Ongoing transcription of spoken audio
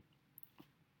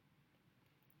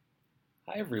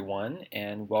Hi, everyone,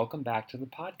 and welcome back to the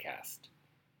podcast.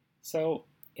 So,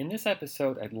 in this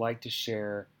episode, I'd like to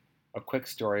share a quick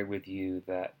story with you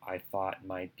that I thought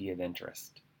might be of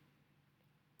interest.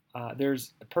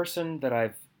 There's a person that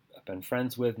I've been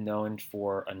friends with, known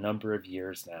for a number of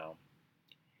years now,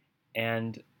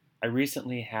 and I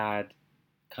recently had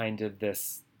kind of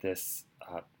this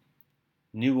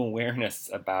new awareness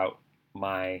about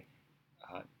my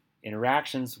uh,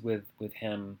 interactions with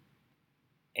him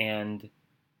and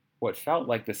what felt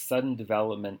like the sudden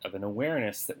development of an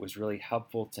awareness that was really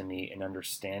helpful to me in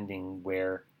understanding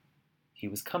where he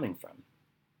was coming from.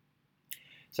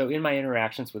 So, in my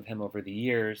interactions with him over the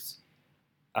years,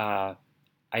 uh,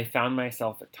 I found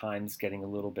myself at times getting a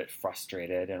little bit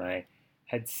frustrated, and I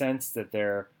had sensed that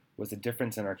there was a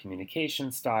difference in our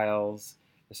communication styles.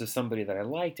 This was somebody that I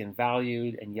liked and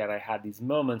valued, and yet I had these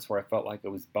moments where I felt like I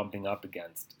was bumping up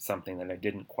against something that I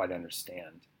didn't quite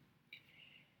understand.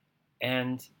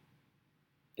 And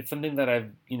it's something that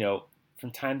I've from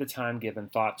time to time given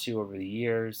thought to over the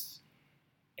years.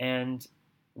 And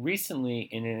recently,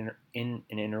 in an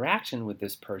interaction with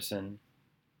this person,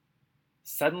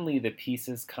 suddenly the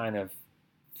pieces kind of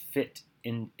fit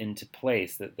into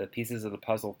place, that the pieces of the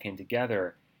puzzle came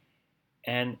together.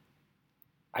 And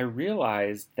I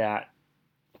realized that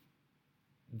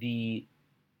the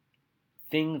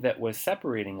thing that was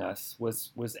separating us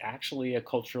was actually a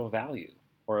cultural value,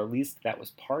 or at least that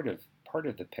was part of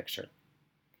the picture.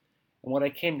 And what I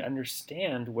came to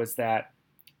understand was that,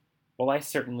 well, I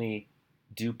certainly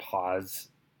do pause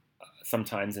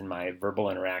sometimes in my verbal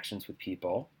interactions with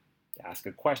people to ask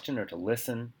a question or to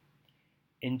listen.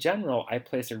 In general, I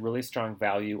place a really strong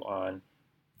value on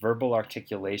verbal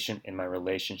articulation in my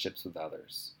relationships with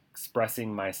others,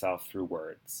 expressing myself through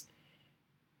words.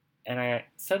 And I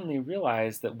suddenly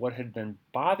realized that what had been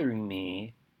bothering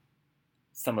me,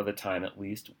 some of the time at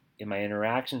least, in my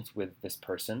interactions with this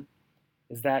person,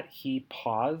 is that he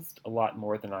paused a lot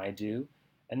more than I do,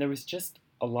 and there was just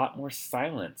a lot more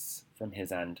silence from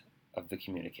his end of the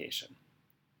communication.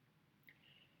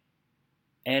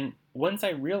 And once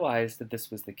I realized that this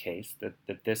was the case, that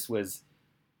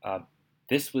uh,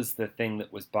 this was the thing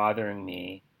that was bothering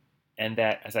me, and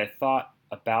that as I thought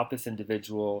about this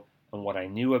individual and what I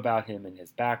knew about him and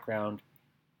his background,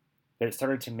 that it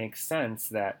started to make sense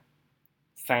that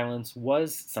silence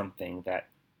was something that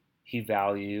he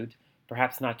valued,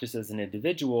 perhaps not just as an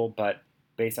individual, but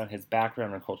based on his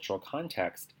background and cultural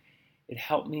context. It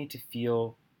helped me to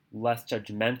feel less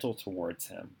judgmental towards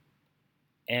him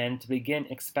and to begin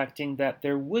expecting that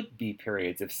there would be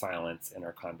periods of silence in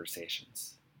our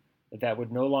conversations, that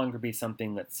would no longer be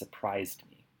something that surprised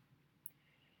me.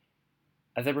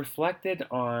 As I reflected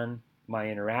on my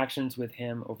interactions with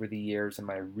him over the years and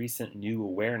my recent new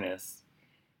awareness,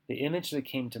 the image that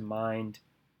came to mind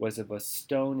was of a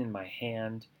stone in my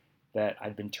hand that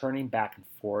I'd been turning back and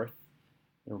forth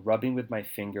and rubbing with my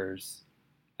fingers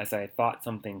as I thought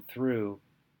something through,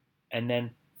 and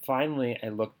then finally I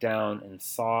looked down and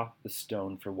saw the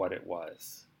stone for what it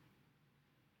was.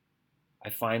 I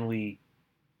finally,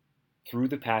 through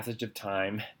the passage of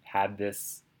time, had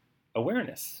this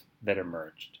awareness that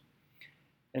emerged.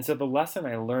 And so the lesson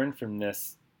I learned from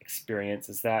this experience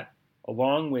is that,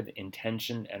 along with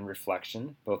intention and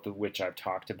reflection, both of which I've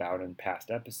talked about in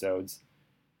past episodes,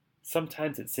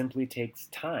 sometimes it simply takes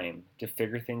time to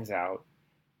figure things out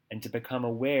and to become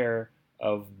aware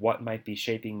of what might be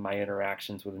shaping my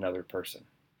interactions with another person.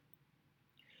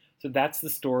 So that's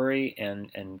the story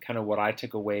and kind of what I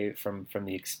took away from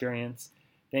the experience.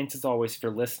 Thanks as always for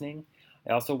listening.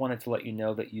 I also wanted to let you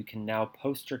know that you can now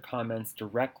post your comments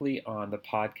directly on the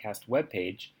podcast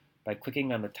webpage by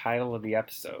clicking on the title of the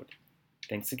episode.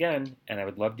 Thanks again, and I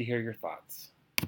would love to hear your thoughts.